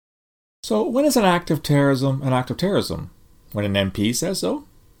So when is an act of terrorism an act of terrorism? When an MP says so?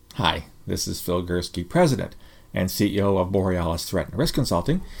 Hi, this is Phil Gurski, President and CEO of Borealis Threat and Risk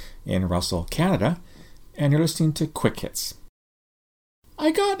Consulting in Russell, Canada, and you're listening to Quick Hits. I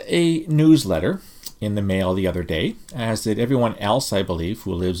got a newsletter in the mail the other day, as did everyone else, I believe,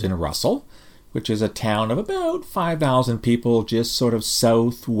 who lives in Russell, which is a town of about 5,000 people, just sort of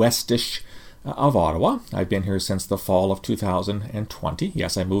southwestish of Ottawa. I've been here since the fall of 2020.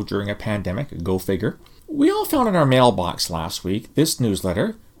 Yes, I moved during a pandemic, go figure. We all found in our mailbox last week this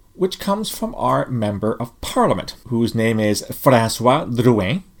newsletter, which comes from our Member of Parliament, whose name is François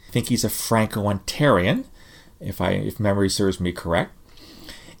Drouin. I think he's a Franco-Ontarian, if memory serves me correct.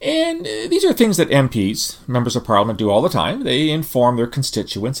 And these are things that MPs, Members of Parliament, do all the time. They inform their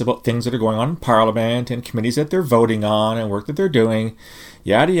constituents about things that are going on in Parliament and committees that they're voting on and work that they're doing,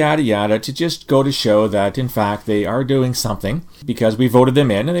 yada, yada, yada, to just go to show that, in fact, they are doing something because we voted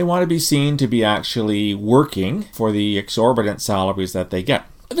them in and they want to be seen to be actually working for the exorbitant salaries that they get.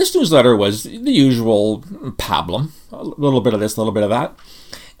 This newsletter was the usual pablum, a little bit of this, a little bit of that.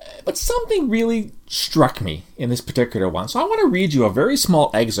 But something really struck me in this particular one. So I want to read you a very small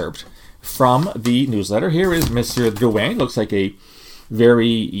excerpt from the newsletter. Here is Monsieur Drouin. Looks like a very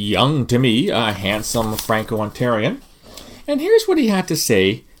young, to me, handsome Franco-Ontarian. And here's what he had to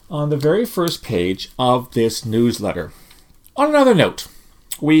say on the very first page of this newsletter. On another note,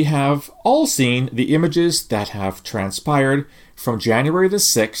 we have all seen the images that have transpired from January the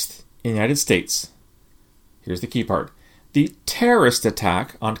 6th in the United States. Here's the key part. The terrorist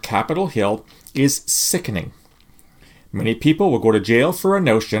attack on Capitol Hill is sickening. Many people will go to jail for a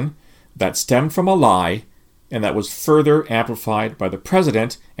notion that stemmed from a lie and that was further amplified by the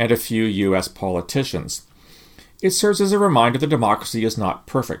president and a few U.S. politicians. It serves as a reminder that democracy is not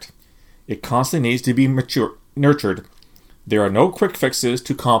perfect. It constantly needs to be nurtured. There are no quick fixes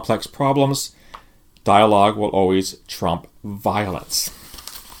to complex problems. Dialogue will always trump violence.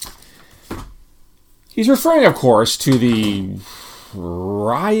 He's referring, of course, to the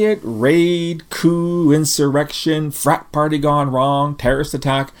riot, raid, coup, insurrection, frat party gone wrong, terrorist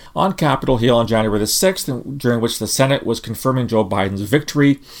attack on Capitol Hill on January the 6th, during which the Senate was confirming Joe Biden's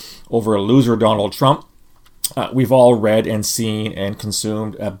victory over a loser Donald Trump. We've all read and seen and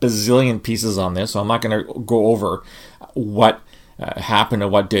consumed a bazillion pieces on this, so I'm not going to go over what happened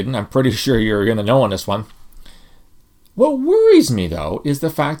and what didn't. I'm pretty sure you're going to know on this one. What worries me, though, is the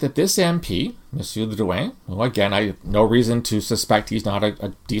fact that this MP, Monsieur Drouin, who again, I have no reason to suspect he's not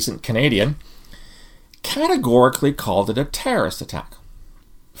a decent Canadian, categorically called it a terrorist attack.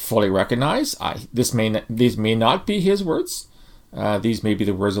 Fully recognize, these may not be his words. These may be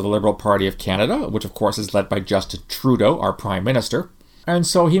the words of the Liberal Party of Canada, which of course is led by Justin Trudeau, our Prime Minister. And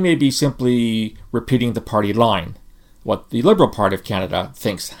so he may be simply repeating the party line, what the Liberal Party of Canada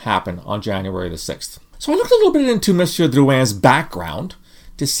thinks happened on January the 6th. So I looked a little bit into Monsieur Drouin's background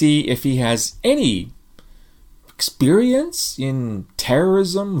to see if he has any experience in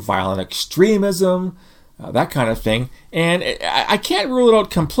terrorism, violent extremism, that kind of thing. And I can't rule it out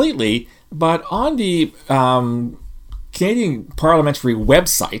completely, but on the Canadian Parliamentary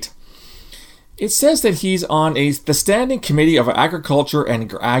website, it says that he's on the Standing Committee of Agriculture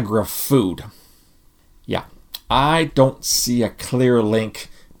and Agri-Food. Yeah, I don't see a clear link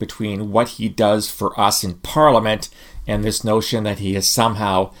between what he does for us in Parliament and this notion that he is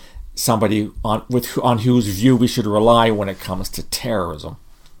somehow somebody on whose view we should rely when it comes to terrorism.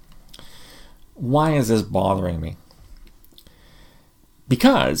 Why is this bothering me?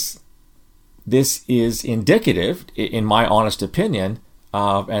 Because this is indicative, in my honest opinion,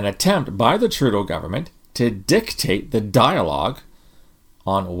 of an attempt by the Trudeau government to dictate the dialogue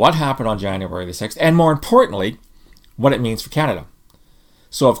on what happened on January the 6th, and more importantly, what it means for Canada.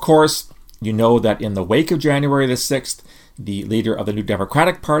 So, of course, you know that in the wake of January the 6th, the leader of the New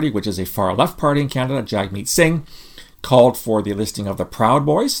Democratic Party, which is a far-left party in Canada, Jagmeet Singh, called for the listing of the Proud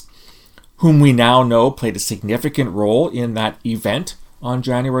Boys, whom we now know played a significant role in that event on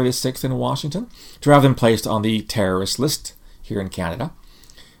January the 6th in Washington, to have them placed on the terrorist list here in Canada.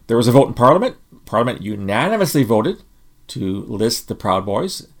 There was a vote in Parliament. Parliament unanimously voted to list the Proud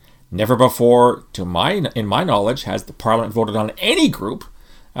Boys. Never before, in my knowledge, has the Parliament voted on any group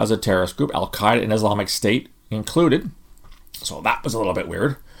as a terrorist group, Al-Qaeda and Islamic State included. So that was a little bit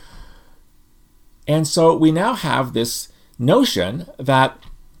weird. And so we now have this notion that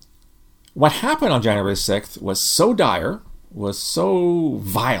what happened on January 6th was so dire, was so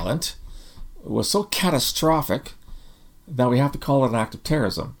violent, was so catastrophic that we have to call it an act of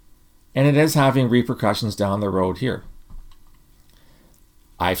terrorism. And it is having repercussions down the road here.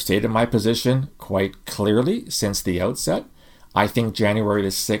 I've stated my position quite clearly since the outset. I think January the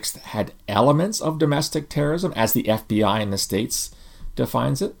 6th had elements of domestic terrorism as the FBI in the States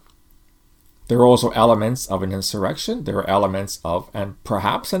defines it. There are also elements of an insurrection. There are elements of, and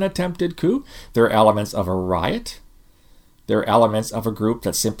perhaps an attempted coup. There are elements of a riot. There are elements of a group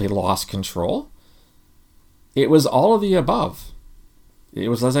that simply lost control. It was all of the above. It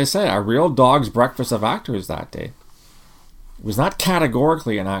was, as I say, a real dog's breakfast of actors that day. It was not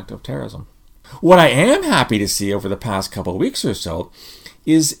categorically an act of terrorism. What I am happy to see over the past couple of weeks or so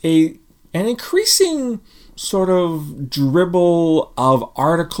is an increasing sort of dribble of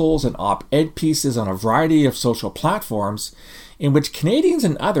articles and op-ed pieces on a variety of social platforms in which Canadians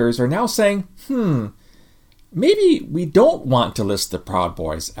and others are now saying, maybe we don't want to list the Proud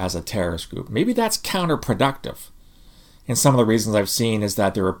Boys as a terrorist group. Maybe that's counterproductive. And some of the reasons I've seen is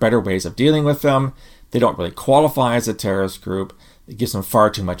that there are better ways of dealing with them. They don't really qualify as a terrorist group. It gives them far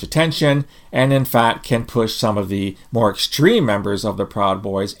too much attention, and in fact can push some of the more extreme members of the Proud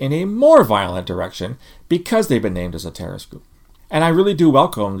Boys in a more violent direction because they've been named as a terrorist group. And I really do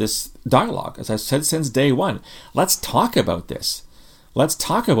welcome this dialogue. As I've said since day one, let's talk about this. Let's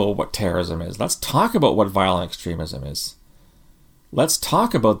talk about what terrorism is. Let's talk about what violent extremism is. Let's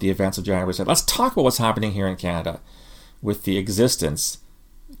talk about the events of January 6th. Let's talk about what's happening here in Canada with the existence,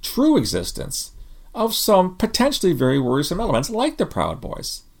 true existence, of some potentially very worrisome elements like the Proud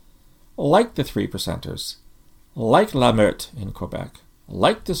Boys, like the Three Percenters, like La Meute in Quebec,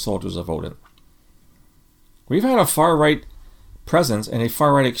 like the Soldiers of Odin. We've had a far-right presence and a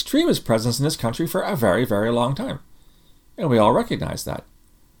far-right extremist presence in this country for a very, very long time. And we all recognize that.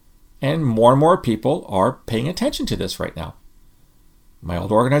 And more people are paying attention to this right now. My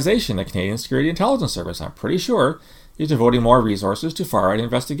old organization, the Canadian Security Intelligence Service, I'm pretty sure, is devoting more resources to far-right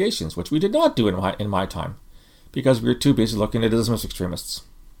investigations, which we did not do in my time, because we were too busy looking at Islamist extremists.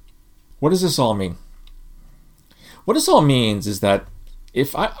 What does this all mean? What this all means is that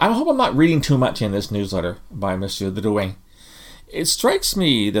I hope I'm not reading too much in this newsletter by Monsieur Drouin. It strikes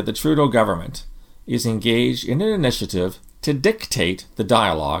me that the Trudeau government is engaged in an initiative to dictate the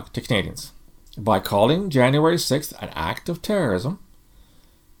dialogue to Canadians. By calling January 6th an act of terrorism,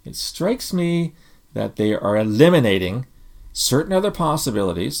 it strikes me that they are eliminating certain other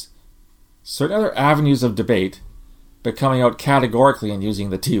possibilities, certain other avenues of debate, but coming out categorically and using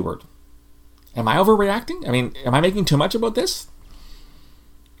the T word. Am I overreacting? I mean, am I making too much about this?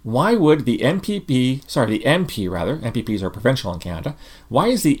 Why would the MPPs are provincial in Canada, why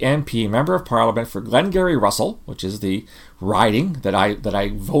is the MP, Member of Parliament for Glengarry Russell, which is the riding that I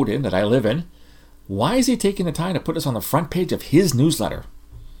vote in, that I live in, why is he taking the time to put this on the front page of his newsletter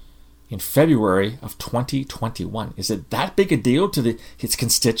in February of 2021? Is it that big a deal to his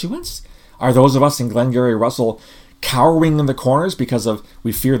constituents? Are those of us in Glengarry Russell cowering in the corners because of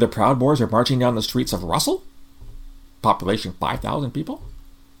we fear the Proud Boys are marching down the streets of Russell? Population 5,000 people?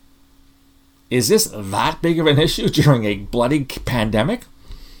 Is this that big of an issue during a bloody pandemic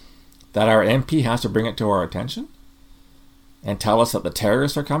that our MP has to bring it to our attention and tell us that the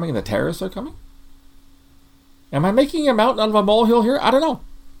terrorists are coming and the terrorists are coming? Am I making a mountain out of a molehill here? I don't know.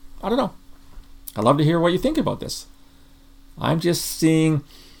 I'd love to hear what you think about this. I'm just seeing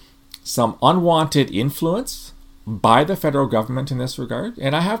some unwanted influence by the federal government in this regard,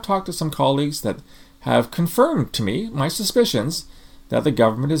 and I have talked to some colleagues that have confirmed to me my suspicions that the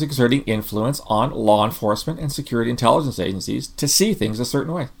government is exerting influence on law enforcement and security intelligence agencies to see things a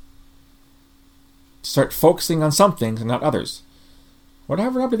certain way. To start focusing on some things and not others.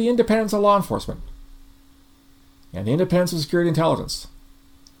 Whatever happened to the independence of law enforcement? And the independence of security intelligence?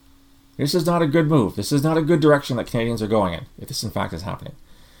 This is not a good move. This is not a good direction that Canadians are going in, if this in fact is happening.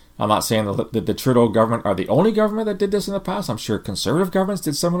 I'm not saying that the Trudeau government are the only government that did this in the past. I'm sure conservative governments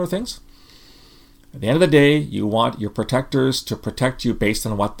did similar things. At the end of the day, you want your protectors to protect you based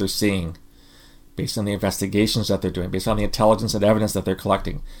on what they're seeing, based on the investigations that they're doing, based on the intelligence and evidence that they're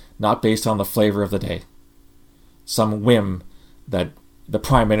collecting, not based on the flavor of the day. Some whim that the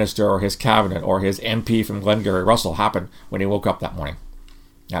Prime Minister or his cabinet or his MP from Glengarry Russell happened when he woke up that morning.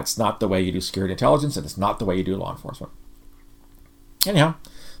 That's not the way you do security intelligence, and it's not the way you do law enforcement. Anyhow,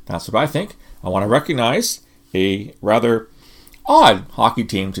 that's what I think. I want to recognize a rather odd hockey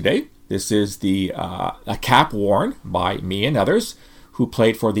team today. This is a cap worn by me and others who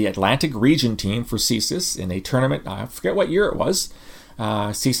played for the Atlantic Region team for CSIS in a tournament. I forget what year it was.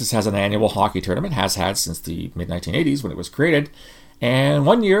 CSIS has an annual hockey tournament, has had since the mid-1980s when it was created. And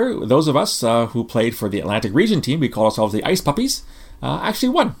one year, those of us who played for the Atlantic Region team, we call ourselves the Ice Puppies, actually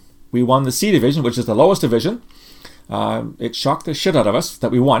won. We won the C division, which is the lowest division. It shocked the shit out of us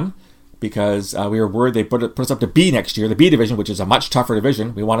that we won, because we were worried they put us up to B next year, the B division, which is a much tougher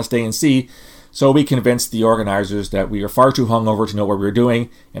division. We want to stay in C. So we convinced the organizers that we were far too hungover to know what we were doing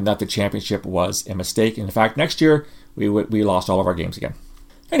and that the championship was a mistake. In fact, next year, we lost all of our games again.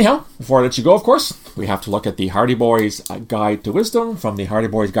 Anyhow, before I let you go, of course, we have to look at the Hardy Boys Guide to Wisdom from the Hardy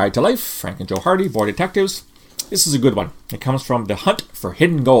Boys Guide to Life, Frank and Joe Hardy, Boy Detectives. This is a good one. It comes from The Hunting for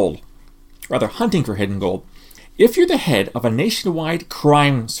Hidden Gold. If you're the head of a nationwide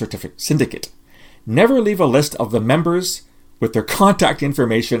crime syndicate, never leave a list of the members with their contact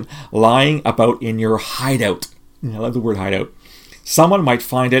information lying about in your hideout. I love the word hideout. Someone might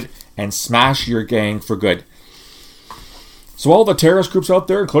find it and smash your gang for good. So all the terrorist groups out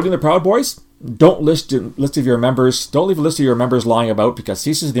there, including the Proud Boys, don't leave a list of your members lying about, because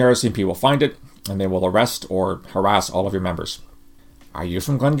CSIS and the RCMP will find it and they will arrest or harass all of your members. Are you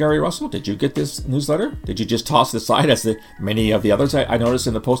from Glengarry, Russell? Did you get this newsletter? Did you just toss it aside as many of the others I noticed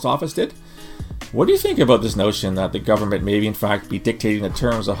in the post office did? What do you think about this notion that the government may in fact be dictating the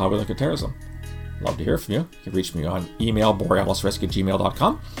terms of how we look at terrorism? Love to hear from you. You can reach me on email,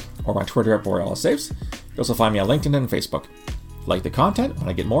 borealisrisk@gmail.com, or on Twitter @BorealisSaves. You can also find me on LinkedIn and Facebook. If you like the content, want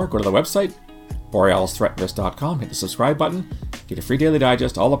to get more, go to the website, borealisthreatandrisk.com, hit the subscribe button, get a free daily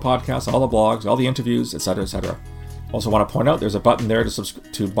digest, all the podcasts, all the blogs, all the interviews, etc., etc. Also want to point out there's a button there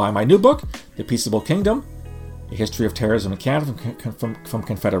to buy my new book, The Peaceable Kingdom, A History of Terrorism in Canada from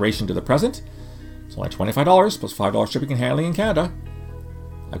Confederation to the Present. It's only $25 plus $5 shipping and handling in Canada.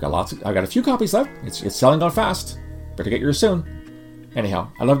 I've got a few copies left. It's selling out fast. Better get yours soon. Anyhow,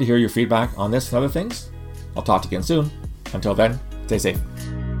 I'd love to hear your feedback on this and other things. I'll talk to you again soon. Until then, stay safe.